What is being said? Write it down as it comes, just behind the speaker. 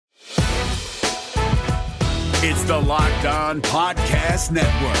It's the Locked On Podcast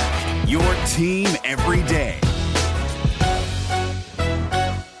Network, your team every day.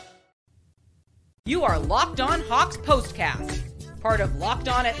 You are Locked On Hawks POSTCAST, part of Locked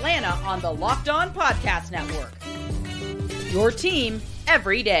On Atlanta on the Locked On Podcast Network. Your team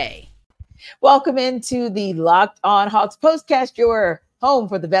every day. Welcome into the Locked On Hawks POSTCAST, your home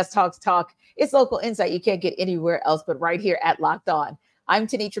for the best Hawks talk. It's local insight you can't get anywhere else but right here at Locked On. I'm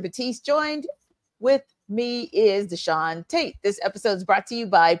Tenitra Batiste. Joined with me is Deshaun Tate. This episode is brought to you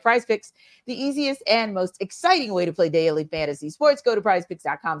by PrizePicks, the easiest and most exciting way to play daily fantasy sports. Go to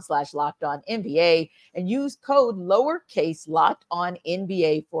prizepicks.com/LockedOnNBA and use code lowercase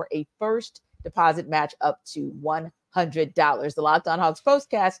LockedOnNBA for a first deposit match up to $100. The Locked On Hawks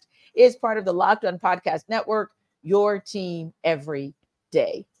POSTCAST is part of the Locked On Podcast Network, your team every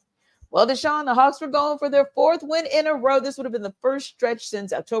day. Well, Deshaun, the Hawks were going for their fourth win in a row. This would have been the first stretch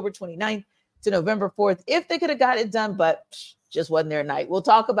since October 29th to November 4th if they could have got it done, but just wasn't their night. We'll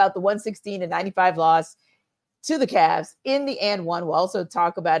talk about the 116-95 loss to the Cavs in the and one. We'll also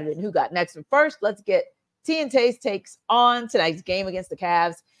talk about it and who got next. But first, let's get T and Tay's takes on tonight's game against the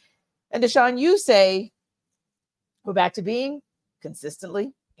Cavs. And Deshaun, you say we're back to being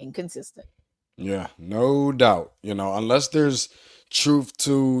consistently inconsistent. Yeah, no doubt. Unless there's truth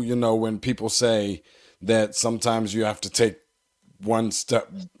to, when people say that sometimes you have to take one step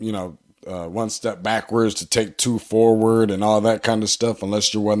backwards to take two forward and all that kind of stuff.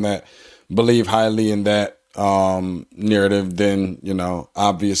 Unless you're one that believe highly in that narrative, then,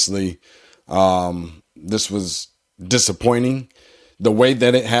 obviously this was disappointing. The way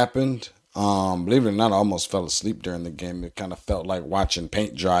that it happened, believe it or not, I almost fell asleep during the game. It kind of felt like watching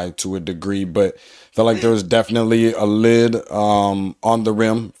paint dry to a degree, but felt like there was definitely a lid on the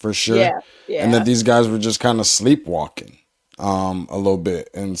rim for sure. Yeah. And that these guys were just kind of sleepwalking a little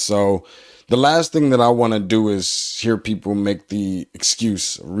bit. And so the last thing that I want to do is hear people make the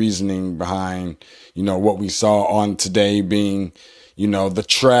reasoning behind, what we saw on today being, the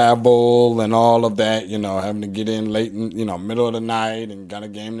travel and all of that, having to get in late in, middle of the night and got a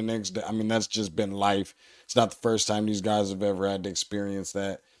game the next day. I mean, that's just been life. It's not the first time these guys have ever had to experience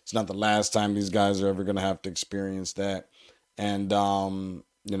that. It's not the last time these guys are ever going to have to experience that. And,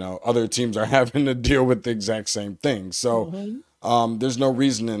 other teams are having to deal with the exact same thing. So there's no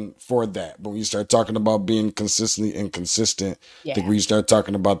reasoning for that. But when you start talking about being consistently inconsistent, I think when you start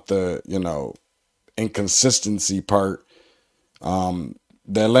talking about the, inconsistency part, the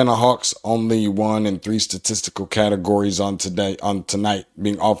Atlanta Hawks only won in 3 statistical categories on tonight,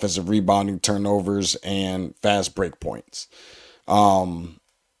 being offensive rebounding, turnovers, and fast break points. Credit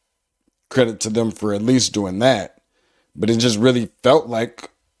to them for at least doing that. But it just really felt like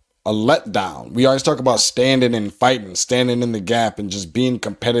a letdown. We always talk about standing and fighting, standing in the gap and just being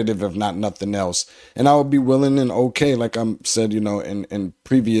competitive, if not nothing else. And I would be willing and okay, like I said, in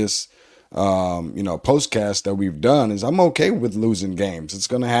previous, postcasts that we've done, is I'm okay with losing games. It's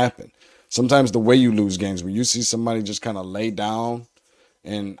going to happen. Sometimes the way you lose games, when you see somebody just kind of lay down,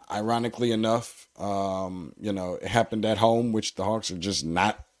 and ironically enough, it happened at home, which the Hawks are just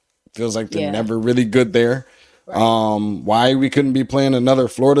not, feels like they're never really good there. Right. Why we couldn't be playing another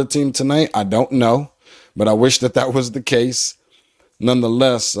Florida team tonight, I don't know, but I wish that was the case.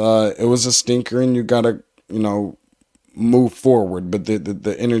 Nonetheless, it was a stinker, and you got to, move forward. But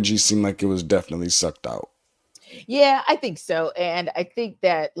the energy seemed like it was definitely sucked out. Yeah, I think so. And I think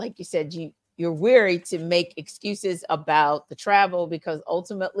that, like you said, you're wary to make excuses about the travel, because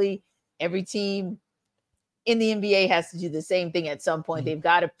ultimately every team in the NBA has to do the same thing at some point. They've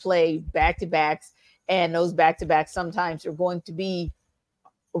got to play back-to-backs. And those back-to-backs sometimes are going to be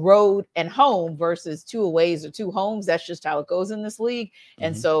road and home versus 2 aways or 2 homes. That's just how it goes in this league.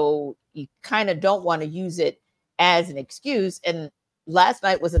 And so you kind of don't want to use it as an excuse. And last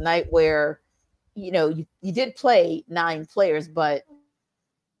night was a night where, you did play 9 players, but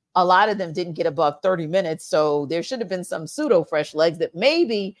a lot of them didn't get above 30 minutes. So there should have been some pseudo fresh legs that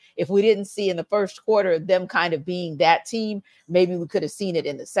maybe if we didn't see in the first quarter them kind of being that team, maybe we could have seen it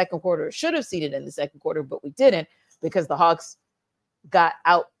in the second quarter, or should have seen it in the second quarter, but we didn't, because the Hawks got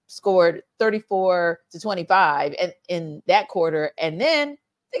outscored 34-25 and in that quarter. And then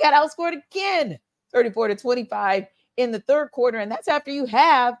they got outscored again, 34-25 in the third quarter. And that's after you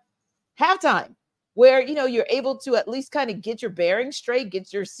have halftime, where, you're able to at least kind of get your bearings straight,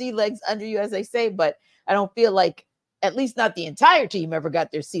 get your sea legs under you, as they say. But I don't feel like, at least not the entire team, ever got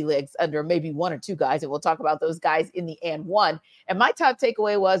their sea legs under maybe 1 or 2 guys. And we'll talk about those guys in the and one. And my top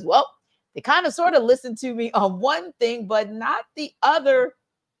takeaway was, well, they kind of sort of listened to me on one thing, but not the other.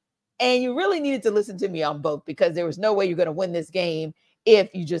 And you really needed to listen to me on both, because there was no way you're going to win this game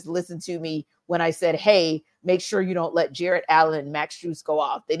if you just listen to me when I said, hey, make sure you don't let Jarrett Allen and Max Strus go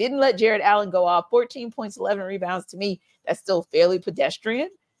off. They didn't let Jarrett Allen go off. 14 points, 11 rebounds. To me, that's still fairly pedestrian.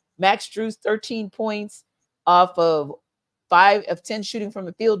 Max Strus, 13 points off of 5 of 10 shooting from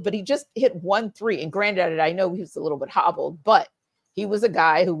the field, but he just hit 1 3. And granted, I know he was a little bit hobbled, but he was a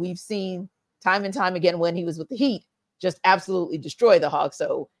guy who we've seen time and time again when he was with the Heat just absolutely destroy the Hawks.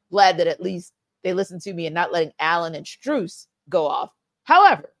 So glad that at least they listened to me and not letting Allen and Strus go off.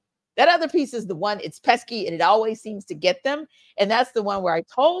 However, that other piece is the one, it's pesky and it always seems to get them. And that's the one where I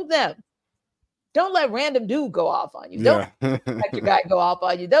told them, don't let random dude go off on you. Don't let your guy go off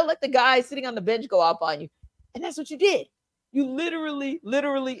on you. Don't let the guy sitting on the bench go off on you. And that's what you did. You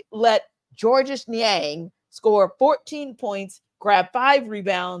literally let Georges Niang score 14 points, grab 5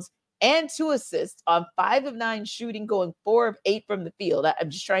 rebounds, and 2 assists on 5 of 9 shooting, going 4 of 8 from the field. I'm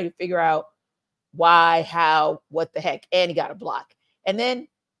just trying to figure out why, how, what the heck. And he got a block. And then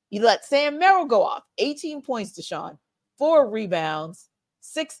you let Sam Merrill go off. 18 points, Deshaun, 4 rebounds,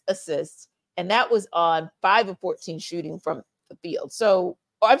 6 assists. And that was on 5 of 14 shooting from the field. So,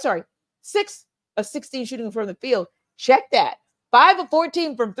 I'm sorry, 6 of 16 shooting from the field. Check that. 5 of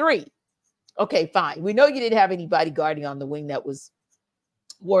 14 from 3. Okay, fine. We know you didn't have anybody guarding on the wing that was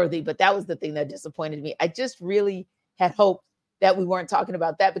worthy, but that was the thing that disappointed me. I just really had hoped that we weren't talking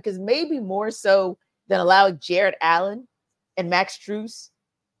about that, because maybe more so than allowing Jarrett Allen and Max Strus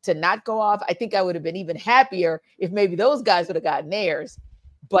to not go off, I think I would have been even happier if maybe those guys would have gotten theirs,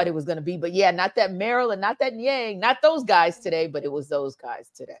 but it was going to be, but yeah, not that Merrill and not that Niang, not those guys today, but it was those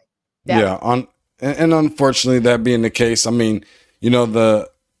guys today. And unfortunately, that being the case, I mean, the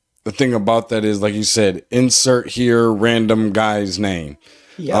thing about that is, like you said, insert here random guy's name.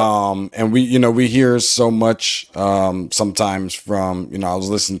 Yep. And we hear so much sometimes from, I was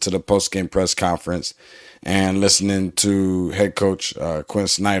listening to the post-game press conference and listening to head coach Quinn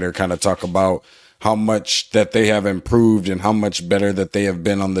Snyder kind of talk about how much that they have improved and how much better that they have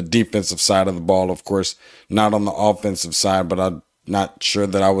been on the defensive side of the ball. Of course, not on the offensive side, but I'm not sure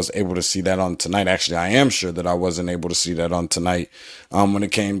that I was able to see that on tonight. Actually, I am sure that I wasn't able to see that on tonight when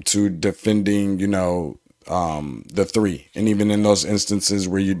it came to defending, the 3. And even in those instances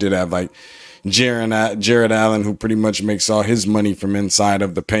where you did have like Jarrett Allen, who pretty much makes all his money from inside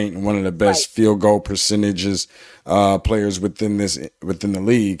of the paint and one of the best field goal percentages players within the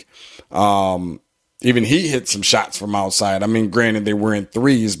league. Even he hit some shots from outside. I mean, granted, they weren't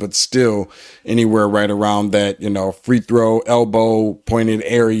threes, but still anywhere right around that, free throw, elbow pointed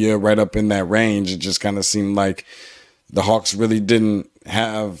area, right up in that range. It just kind of seemed like the Hawks really didn't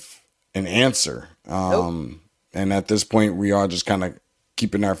have an answer. Nope. And at this point, we are just kind of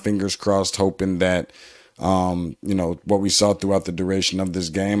keeping our fingers crossed, hoping that, what we saw throughout the duration of this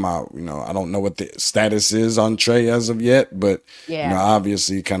game. I don't know what the status is on Trey as of yet, but,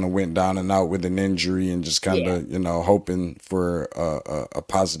 obviously kind of went down and out with an injury and just kind of, hoping for a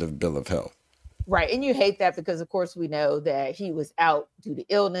positive bill of health. Right. And you hate that because, of course, we know that he was out due to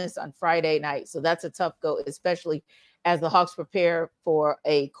illness on Friday night. So that's a tough go, especially as the Hawks prepare for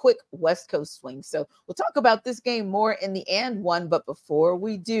a quick West Coast swing. So we'll talk about this game more in the and one. But before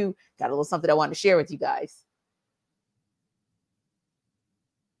we do, got a little something I want to share with you guys.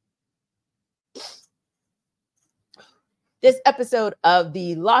 This episode of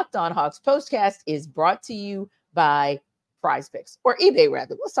the Locked On Hawks Postcast is brought to you by Prize Picks, or eBay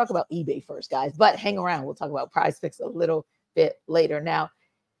rather. Let's talk about eBay first, guys, but hang around. We'll talk about Prize Picks a little bit later. Now,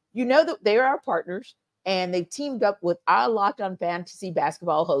 you know that they are our partners, and they've teamed up with our Locked On Fantasy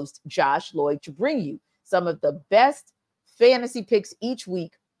Basketball host, Josh Lloyd, to bring you some of the best fantasy picks each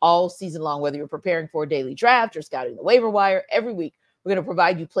week, all season long. Whether you're preparing for a daily draft or scouting the waiver wire, every week, we're going to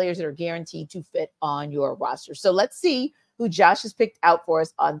provide you players that are guaranteed to fit on your roster. So let's see who Josh has picked out for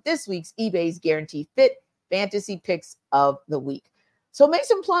us on this week's eBay's Guaranteed Fit Fantasy Picks of the Week. So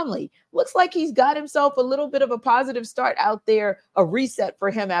Mason Plumlee looks like he's got himself a little bit of a positive start out there, a reset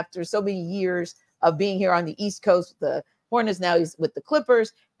for him after so many years of being here on the East Coast with the Hornets. Now he's with the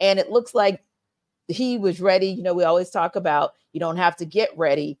Clippers, and it looks like he was ready. We always talk about you don't have to get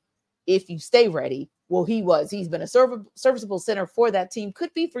ready if you stay ready. Well, he was. He's been a serviceable center for that team.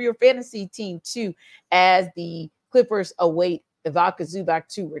 Could be for your fantasy team too, as the Clippers await Ivica Zubac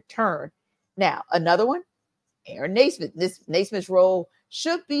to return. Now, another one, Aaron Naismith. This Naismith's role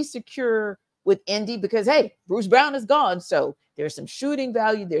should be secure with Indy because, hey, Bruce Brown is gone. So there's some shooting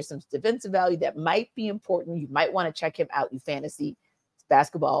value. There's some defensive value that might be important. You might want to check him out, you fantasy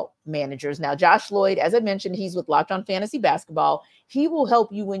basketball managers. Now, Josh Lloyd, as I mentioned, he's with Locked On Fantasy Basketball. He will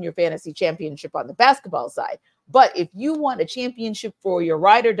help you win your fantasy championship on the basketball side. But if you want a championship for your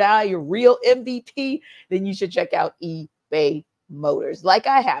ride or die, your real MVP, then you should check out eBay Motors. Like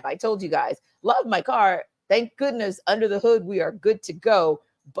I have, I told you guys, love my car. Thank goodness under the hood, we are good to go.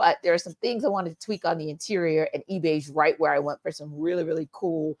 But there are some things I wanted to tweak on the interior, and eBay's right where I went for some really, really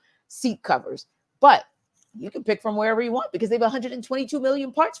cool seat covers. But you can pick from wherever you want because they have 122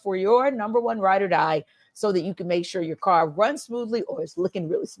 million parts for your number one ride or die so that you can make sure your car runs smoothly or is looking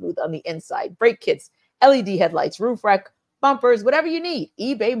really smooth on the inside. Brake kits, LED headlights, roof rack, bumpers, whatever you need,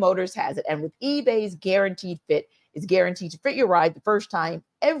 eBay Motors has it. And with eBay's guaranteed fit, it's guaranteed to fit your ride the first time,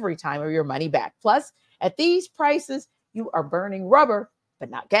 every time, or your money back. Plus, at these prices, you are burning rubber, but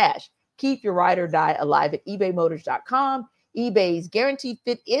not cash. Keep your ride or die alive at ebaymotors.com. eBay's guaranteed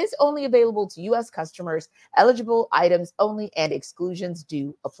fit is only available to U.S. customers. Eligible items only, and exclusions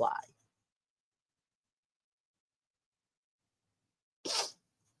do apply.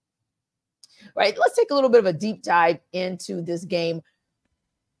 Right, let's take a little bit of a deep dive into this game.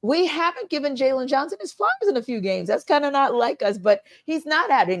 We haven't given Jalen Johnson his flowers in a few games. That's kind of not like us, but he's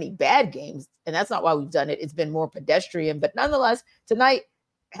not had any bad games, and that's not why we've done it. It's been more pedestrian, but nonetheless, tonight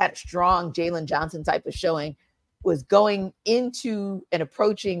had a strong Jalen Johnson type of showing, was going into and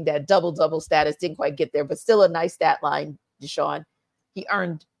approaching that double-double status, didn't quite get there, but still a nice stat line, Deshaun. He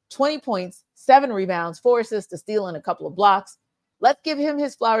earned 20 points, 7 rebounds, 4 assists, a steal, and a couple of blocks. Let's give him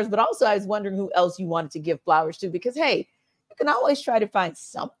his flowers, but also I was wondering who else you wanted to give flowers to because, hey, you can always try to find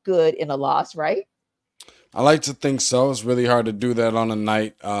some good in a loss, right? I like to think so. It's really hard to do that on a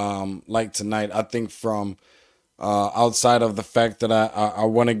night like tonight. I think from outside of the fact that I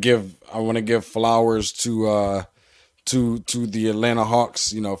want to give flowers to the Atlanta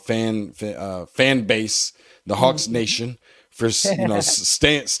Hawks, fan base, the Hawks Nation, for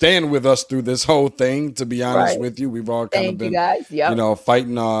staying with us through this whole thing. To be honest with you, we've all kind of been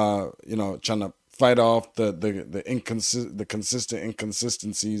fighting, trying to fight off the consistent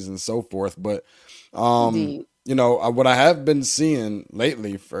inconsistencies and so forth. But what I have been seeing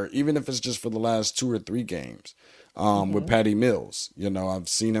lately, for even if it's just for the last 2 or 3 games, with Patty Mills, I've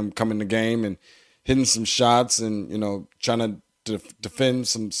seen him come in the game and hitting some shots and trying to defend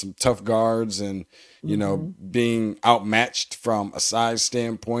some tough guards and being outmatched from a size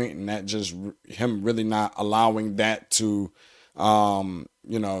standpoint, and that just him really not allowing that to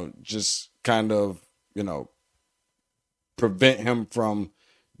just kind of prevent him from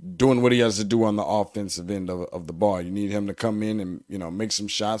doing what he has to do on the offensive end of the ball. You need him to come in and, make some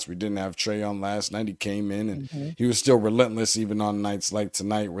shots. We didn't have Trae on last night. He came in and he was still relentless even on nights like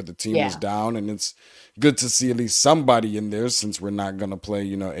tonight where the team was down. And it's good to see at least somebody in there since we're not going to play,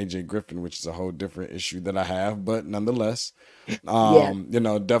 AJ Griffin, which is a whole different issue that I have. But nonetheless,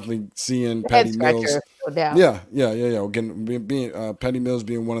 definitely seeing Patty Mills. Again, being Patty Mills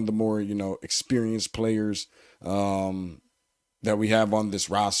being one of the more, experienced players that we have on this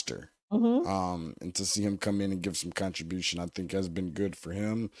roster. And to see him come in and give some contribution, I think has been good for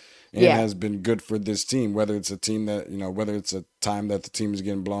him and has been good for this team, whether it's a team that, whether it's a time that the team is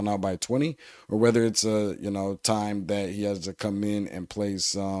getting blown out by 20 or whether it's a, time that he has to come in and play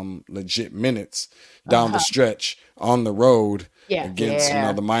some legit minutes down the stretch on the road against,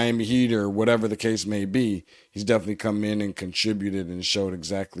 the Miami Heat or whatever the case may be. He's definitely come in and contributed and showed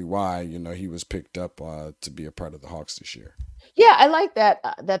exactly why, he was picked up to be a part of the Hawks this year. Yeah, I like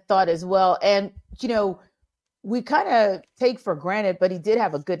that thought as well. And, we kind of take for granted, but he did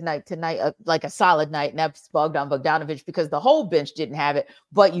have a good night tonight, like a solid night. And that's Bogdanović because the whole bench didn't have it.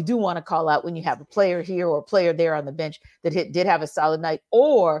 But you do want to call out when you have a player here or a player there on the bench that did have a solid night,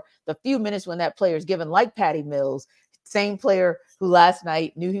 or the few minutes when that player is given, like Patty Mills, same player who last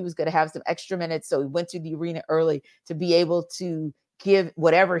night knew he was going to have some extra minutes. So he went to the arena early to be able to give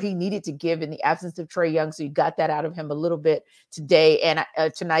whatever he needed to give in the absence of Trae Young. So you got that out of him a little bit today and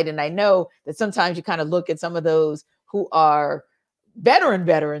tonight. And I know that sometimes you kind of look at some of those who are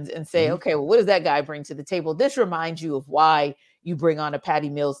veterans and say, okay, well, what does that guy bring to the table? This reminds you of why you bring on a Patty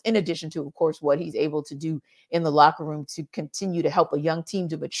Mills, in addition to, of course, what he's able to do in the locker room to continue to help a young team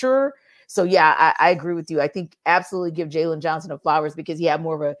to mature. So, yeah, I agree with you. I think absolutely give Jalen Johnson flowers because he had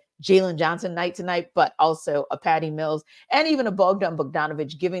more of a Jalen Johnson night tonight, but also a Patty Mills and even a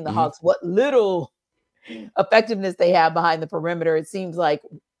Bogdanović giving the Hawks what little effectiveness they have behind the perimeter. It seems like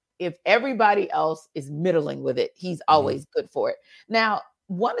if everybody else is middling with it, he's always good for it. Now,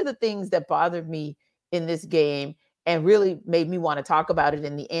 one of the things that bothered me in this game and really made me want to talk about it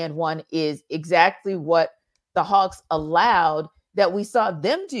in the and one is exactly what the Hawks allowed that we saw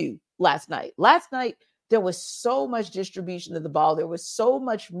them do last night. Last night, there was so much distribution of the ball. There was so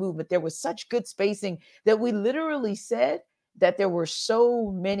much movement. There was such good spacing that we literally said that there were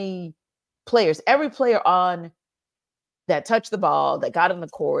so many players, every player on that touched the ball, that got on the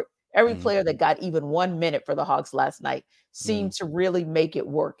court, Every player that got even 1 minute for the Hawks last night seemed to really make it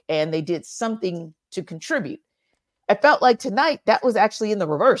work, and they did something to contribute. I felt like tonight that was actually in the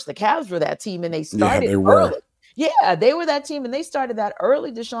reverse. The Cavs were that team, and they started they were. early. Yeah, they were that team, and they started that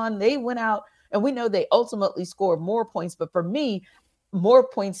early, Deshaun. They went out, and we know they ultimately scored more points. But for me, more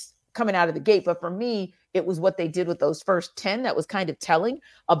points coming out of the gate. But for me, it was what they did with those first 10 that was kind of telling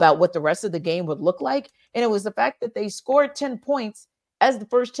about what the rest of the game would look like. And it was the fact that they scored 10 points as the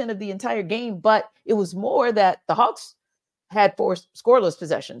first 10 of the entire game. But it was more that the Hawks had 4 scoreless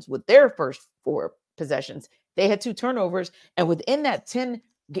possessions with their first 4 possessions. They had 2 turnovers. And within that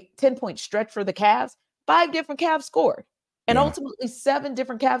 10-point stretch for the Cavs, 5 different Cavs scored. And ultimately 7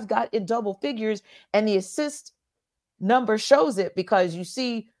 different Cavs got in double figures. And the assist number shows it, because you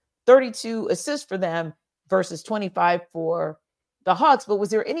see 32 assists for them versus 25 for the Hawks. But was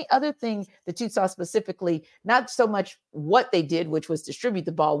there any other thing that you saw specifically, not so much what they did, which was distribute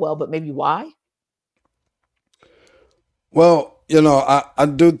the ball well, but maybe why? Well, I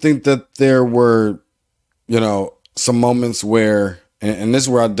do think that there were, some moments where, and this is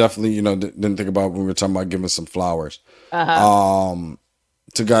where I definitely, didn't think about when we were talking about giving some flowers to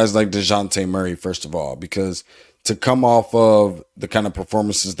guys like DeJounte Murray, first of all, because to come off of the kind of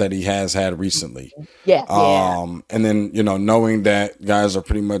performances that he has had recently. And then, knowing that guys are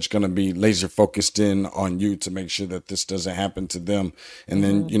pretty much going to be laser focused in on you to make sure that this doesn't happen to them. And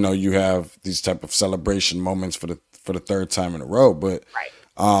then, you have these type of celebration moments for the third time in a row. But,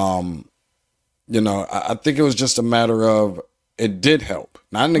 I think it was just a matter of, it did help,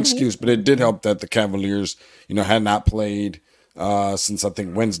 not an excuse, but it did help that the Cavaliers, had not played since I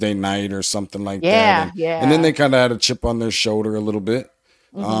think Wednesday night or something like that. And then they kind of had a chip on their shoulder a little bit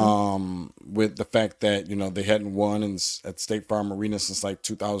with the fact that, they hadn't won at State Farm Arena since like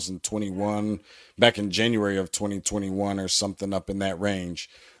 2021, back in January of 2021 or something up in that range.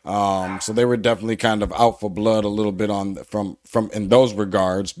 So they were definitely kind of out for blood a little bit from in those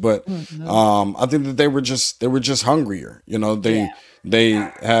regards. But I think that they were just hungrier. They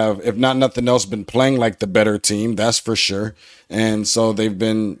have, if not nothing else, been playing like the better team, that's for sure. And so they've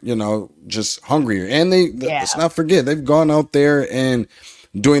been, just hungrier. And let's not forget, they've gone out there and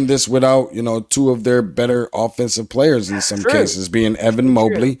doing this without, 2 of their better offensive players in some cases, being Evan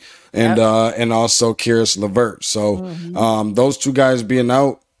Mobley and also Karis LeVert. So those 2 guys being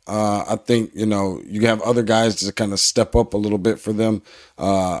out, I think, you have other guys to kind of step up a little bit for them.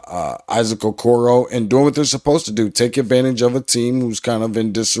 Isaac Okoro, and doing what they're supposed to do. Take advantage of a team who's kind of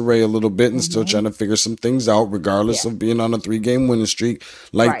in disarray a little bit and still trying to figure some things out, regardless of being on a 3-game winning streak.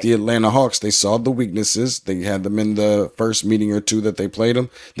 Like the Atlanta Hawks, they saw the weaknesses. They had them in the first meeting or 2 that they played them.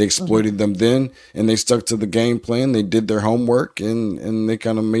 They exploited them then, and they stuck to the game plan. They did their homework, and they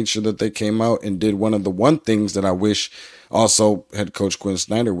kind of made sure that they came out and did one of the things that I wish also head coach Quinn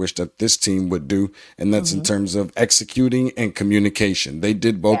Snyder wished that this team would do, and that's in terms of executing and communication. They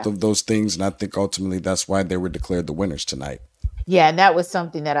did both of those things, and I think ultimately that's why they were declared the winners tonight. Yeah, and that was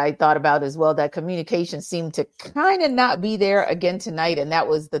something that I thought about as well, that communication seemed to kind of not be there again tonight, and that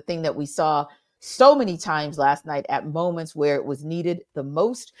was the thing that we saw so many times last night at moments where it was needed the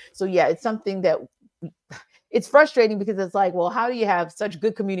most. So yeah, it's something that it's frustrating, because it's like, well, how do you have such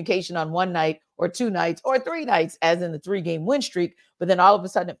good communication on one night or 2 nights or 3 nights, as in the 3-game win streak, but then all of a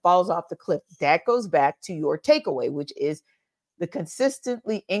sudden it falls off the cliff? That goes back to your takeaway, which is the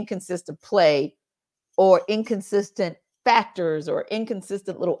consistently inconsistent play, or inconsistent factors, or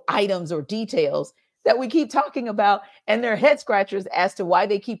inconsistent little items or details that we keep talking about, and they're head scratchers as to why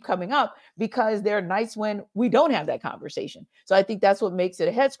they keep coming up, because they're nights when we don't have that conversation. So I think that's what makes it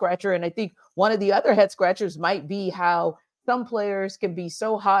a head scratcher. And I think one of the other head scratchers might be how some players can be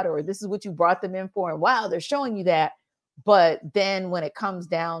so hot, or this is what you brought them in for, and wow, they're showing you that. But then when it comes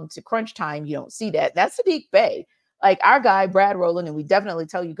down to crunch time, you don't see that. That's Saddiq Bey. Like our guy, Brad Rowland, and we definitely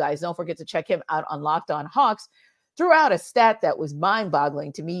tell you guys, don't forget to check him out on Locked On Hawks, threw out a stat that was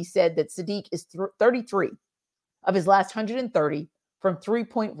mind-boggling to me. He said that Saddiq is 33 of his last 130 from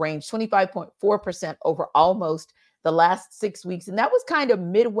 3-point range, 25.4% over almost the last 6 weeks. And that was kind of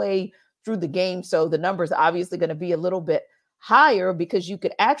midway through the game. So the number's obviously going to be a little bit higher, because you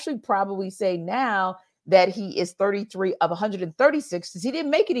could actually probably say now that he is 33 of 136, because he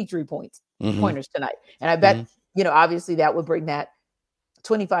didn't make any 3-pointers tonight. And I bet, obviously that would bring that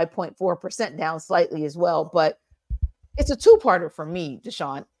 25.4% down slightly as well. But it's a 2-parter for me,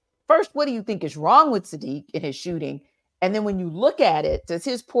 Deshaun. First, what do you think is wrong with Saddiq in his shooting? And then when you look at it, does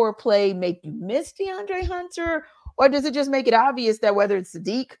his poor play make you miss DeAndre Hunter? Or does it just make it obvious that whether it's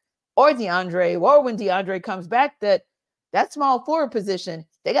Saddiq or DeAndre, or when DeAndre comes back, that small forward position,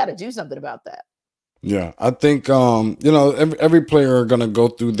 they got to do something about that? Yeah, I think every player are gonna go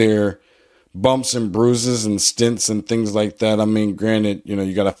through their bumps and bruises and stints and things like that. I mean, granted,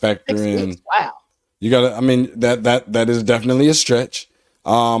 you got to factor 6 weeks. in. Wow. You got to. I mean, that is definitely a stretch.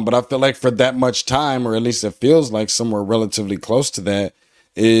 But I feel like for that much time, or at least it feels like somewhere relatively close to that,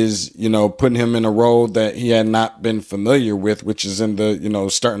 is putting him in a role that he had not been familiar with, which is in the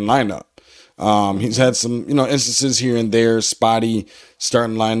starting lineup. He's had some instances here and there, spotty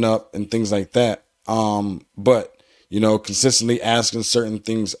starting lineup and things like that. But consistently asking certain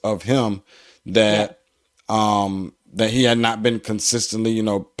things of him that that he had not been consistently,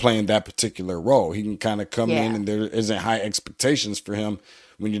 playing that particular role. He can kind of come in and there isn't high expectations for him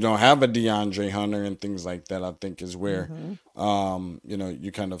when you don't have a DeAndre Hunter and things like that. I think is where,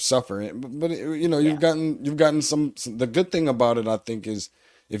 you kind of suffer it. But you've gotten some. The good thing about it, I think, is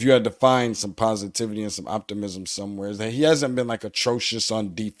if you had to find some positivity and some optimism somewhere, is that he hasn't been like atrocious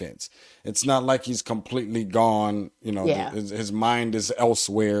on defense. It's not like he's completely gone, his mind is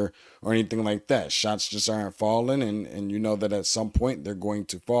elsewhere or anything like that. Shots just aren't falling, and you know that at some point they're going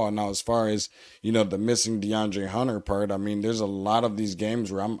to fall. Now, as far as, the missing DeAndre Hunter part, I mean, there's a lot of these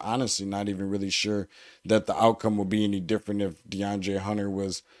games where I'm honestly not even really sure that the outcome will be any different if DeAndre Hunter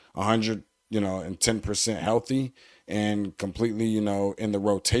was 100, and 10% healthy and completely, in the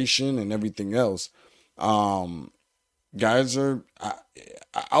rotation and everything else. Guys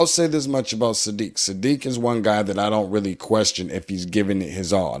I'll say this much about Sadiq. Sadiq is one guy that I don't really question if he's giving it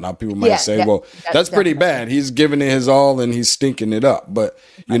his all. Now people might say, well, that's pretty bad. He's giving it his all and he's stinking it up. But,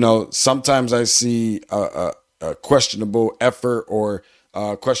 sometimes I see a questionable effort or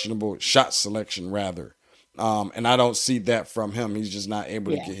questionable shot selection rather. And I don't see that from him. He's just not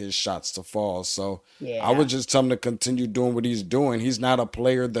able to get his shots to fall. So I would just tell him to continue doing what he's doing. He's not a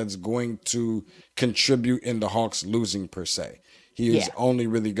player that's going to contribute in the Hawks losing per se. He is only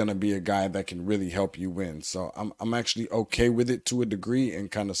really going to be a guy that can really help you win. So I'm actually okay with it to a degree and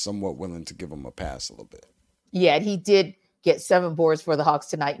kind of somewhat willing to give him a pass a little bit. Yeah, he did get 7 boards for the Hawks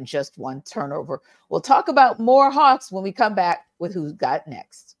tonight and just 1 turnover. We'll talk about more Hawks when we come back with Who's Got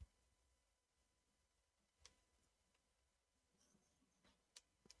Next.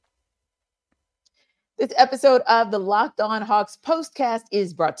 This episode of the Locked On Hawks postcast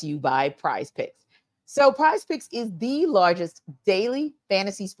is brought to you by PrizePicks. So PrizePicks is the largest daily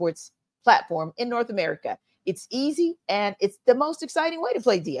fantasy sports platform in North America. It's easy and it's the most exciting way to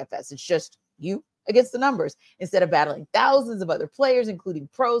play DFS. It's just you against the numbers. Instead of battling thousands of other players, including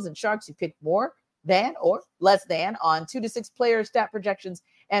pros and sharks, you pick more than or less than on 2 to 6 player stat projections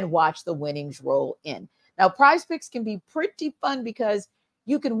and watch the winnings roll in. Now, PrizePicks can be pretty fun because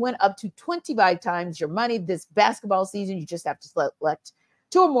you can win up to 25 times your money this basketball season. You just have to select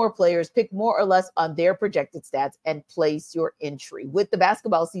 2 or more players, pick more or less on their projected stats, and place your entry. With the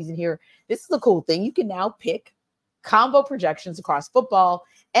basketball season here, this is the cool thing. You can now pick combo projections across football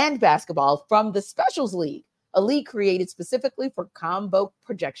and basketball from the Specials League, a league created specifically for combo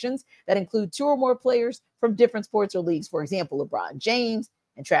projections that include 2 or more players from different sports or leagues. For example, LeBron James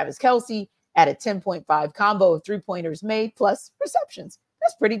and Travis Kelce at a 10.5 combo of 3-pointers made plus receptions.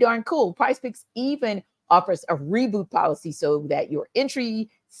 That's pretty darn cool. PrizePicks even offers a reboot policy so that your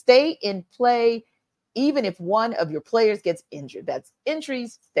entry stay in play even if one of your players gets injured. That's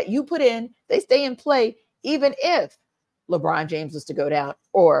entries that you put in, they stay in play even if LeBron James was to go down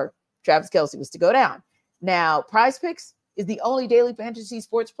or Travis Kelce was to go down. Now, PrizePicks is the only daily fantasy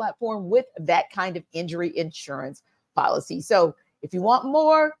sports platform with that kind of injury insurance policy. So if you want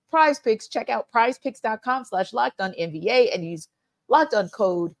more PrizePicks, check out prizepicks.com/LockedOnNBA and use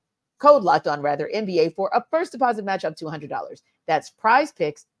code Locked On NBA for a first deposit match up to $100. That's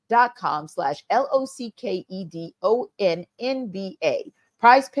prizepicks.com/LOCKEDONNBA.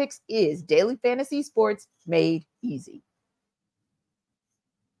 PrizePicks is daily fantasy sports made easy.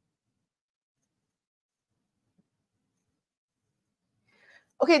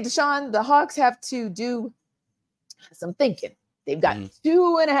 Okay, Deshaun, the Hawks have to do some thinking. They've got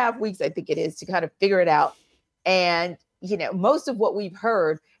 2.5 weeks, I think it is, to kind of figure it out. And most of what we've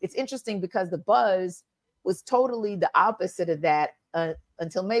heard, it's interesting because the buzz was totally the opposite of that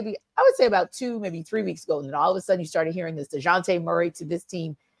until maybe, I would say about 2, maybe 3 weeks ago. And then all of a sudden you started hearing this DeJounte Murray to this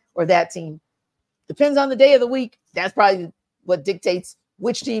team or that team. Depends on the day of the week. That's probably what dictates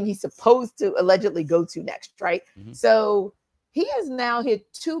which team he's supposed to allegedly go to next, right? So he has now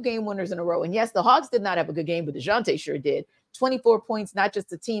hit 2 game winners in a row. And yes, the Hawks did not have a good game, but DeJounte sure did. 24 points, not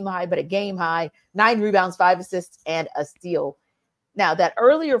just a team high, but a game high, 9 rebounds, 5 assists, and a steal. Now, that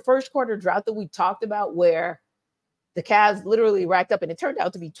earlier first quarter drought that we talked about where the Cavs literally racked up, and it turned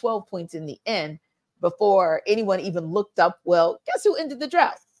out to be 12 points in the end before anyone even looked up, well, guess who ended the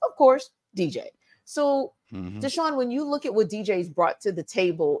drought? Of course, DJ. So, Mm-hmm. Deshaun, when you look at what DJ's brought to the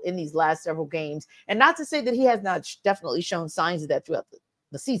table in these last several games, and not to say that he has not definitely shown signs of that throughout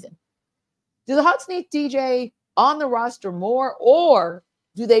the season, do the Hawks need DJ on the roster more, or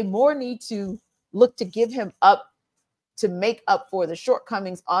do they more need to look to give him up to make up for the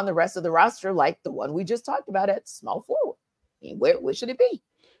shortcomings on the rest of the roster, like the one we just talked about at small forward? I mean, where should it be?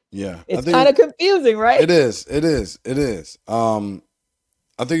 Yeah, It's kind of confusing, right? It is.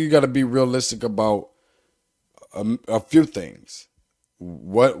 I think you got to be realistic about a few things.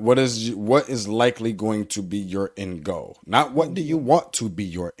 What is likely going to be your end goal? Not what do you want to be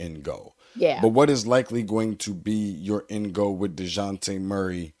your end goal, Yeah. but what is likely going to be your end goal with DeJounte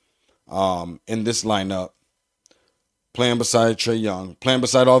Murray in this lineup, playing beside Trae Young, playing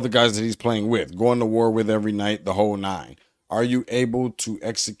beside all the guys that he's playing with, going to war with every night, the whole nine. Are you able to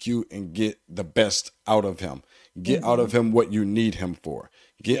execute and get the best out of him? Get out of him what you need him for.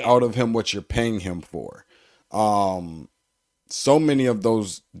 Get out of him what you're paying him for. So many of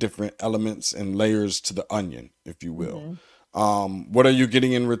those different elements and layers to the onion, if you will. What are you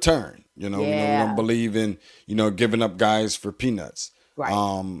getting in return? We don't believe in, giving up guys for peanuts.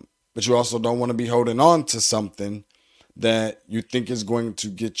 Right. But you also don't want to be holding on to something that you think is going to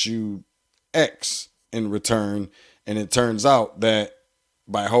get you X in return. And it turns out that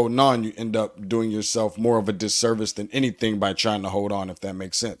by holding on, you end up doing yourself more of a disservice than anything by trying to hold on, if that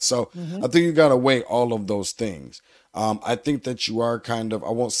makes sense. So I think you got to weigh all of those things. I think that you are kind of,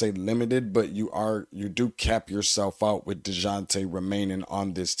 I won't say limited, but you do cap yourself out with DeJounte remaining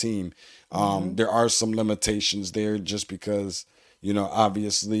on this team. There are some limitations there just because,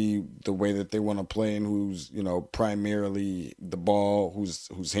 obviously the way that they want to play and who's, primarily the ball,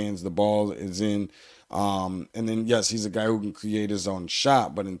 whose hands the ball is in. And then, yes, he's a guy who can create his own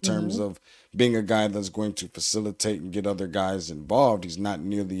shot, but in terms of being a guy that's going to facilitate and get other guys involved, he's not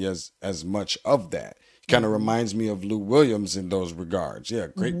nearly as much of that. He kind of reminds me of Lou Williams in those regards. Yeah,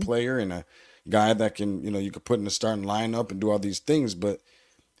 great player and a guy that can, you could put in the starting lineup and do all these things, but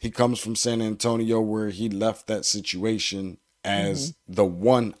he comes from San Antonio where he left that situation as the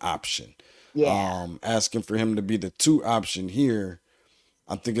one option. Yeah. Asking for him to be the two option here,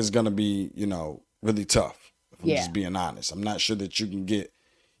 I think it's going to be, really tough, if I'm just being honest. I'm not sure that you can get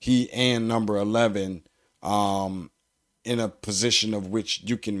he and number 11 in a position of which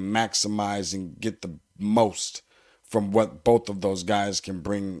you can maximize and get the most from what both of those guys can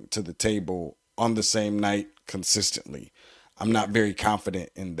bring to the table on the same night consistently. I'm not very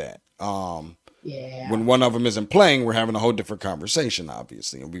confident in that. When one of them isn't playing, we're having a whole different conversation,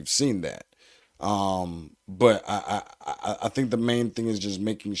 obviously, and we've seen that. But I think the main thing is just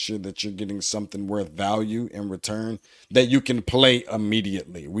making sure that you're getting something worth value in return that you can play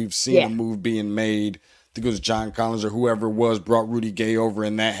immediately. We've seen a move being made. I think it was John Collins or whoever it was brought Rudy Gay over,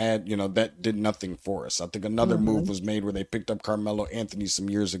 and that had, that did nothing for us. I think another move was made where they picked up Carmelo Anthony some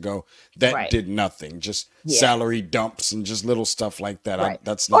years ago. That did nothing. Just salary dumps and just little stuff like that. Right.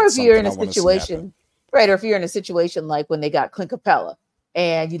 That's not something I want to see happen. Right. Or if you're in a situation like when they got Clint Capella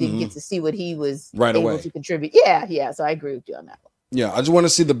and you didn't get to see what he was able to contribute. Yeah. So I agree with you on that one. Yeah, I just want to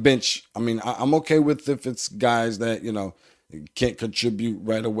see the bench. I mean, I'm okay with if it's guys that, can't contribute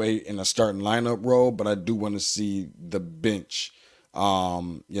right away in a starting lineup role, but I do want to see the bench,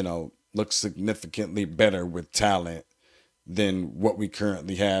 look significantly better with talent than what we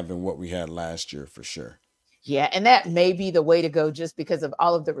currently have and what we had last year for sure. Yeah, and that may be the way to go just because of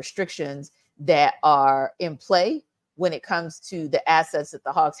all of the restrictions that are in play when it comes to the assets that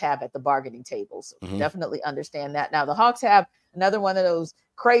the Hawks have at the bargaining table. So definitely understand that. Now, the Hawks have another one of those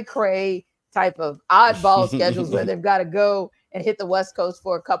cray-cray type of oddball schedules where they've got to go and hit the West Coast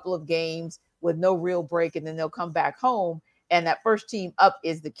for a couple of games with no real break, and then they'll come back home. And that first team up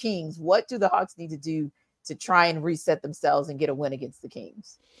is the Kings. What do the Hawks need to do to try and reset themselves and get a win against the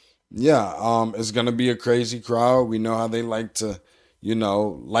Kings? Yeah, it's going to be a crazy crowd. We know how they like to,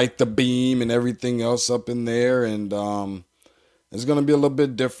 light the beam and everything else up in there. And it's going to be a little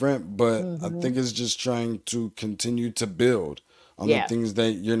bit different, but I think it's just trying to continue to build on the things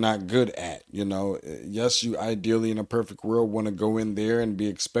that you're not good at. Yes, you ideally in a perfect world want to go in there and be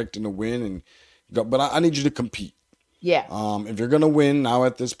expecting to win and go, but I need you to compete. Yeah. If you're going to win now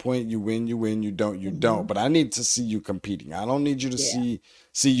at this point, you win, you don't, but I need to see you competing. I don't need you to see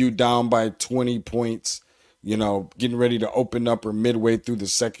you down by 20 points, getting ready to open up or midway through the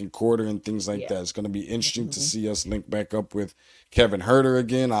second quarter and things like that. It's going to be interesting to see us link back up with Kevin Huerter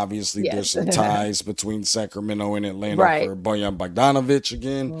again. Obviously, there's some ties between Sacramento and Atlanta for Bojan Bogdanovic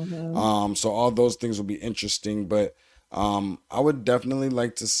again. So all those things will be interesting, but I would definitely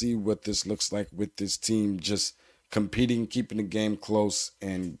like to see what this looks like with this team just competing, keeping the game close,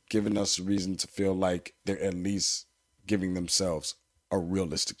 and giving us a reason to feel like they're at least giving themselves a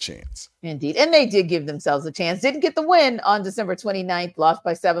realistic chance. Indeed. And they did give themselves a chance. Didn't get the win on December 29th, lost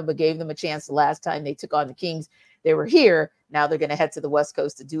by 7, but gave them a chance the last time they took on the Kings. They were here. Now they're going to head to the West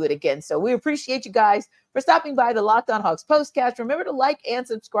Coast to do it again. So we appreciate you guys for stopping by the Locked On Hawks Postcast. Remember to like and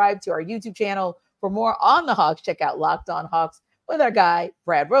subscribe to our YouTube channel. For more on the Hawks, check out Locked On Hawks with our guy,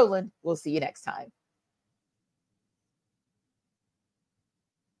 Brad Rowland. We'll see you next time.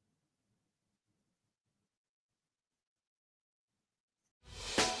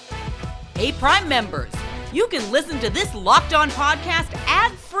 Hey, Prime members, you can listen to this Locked On podcast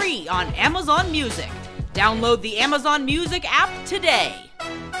ad-free on Amazon Music. Download the Amazon Music app today.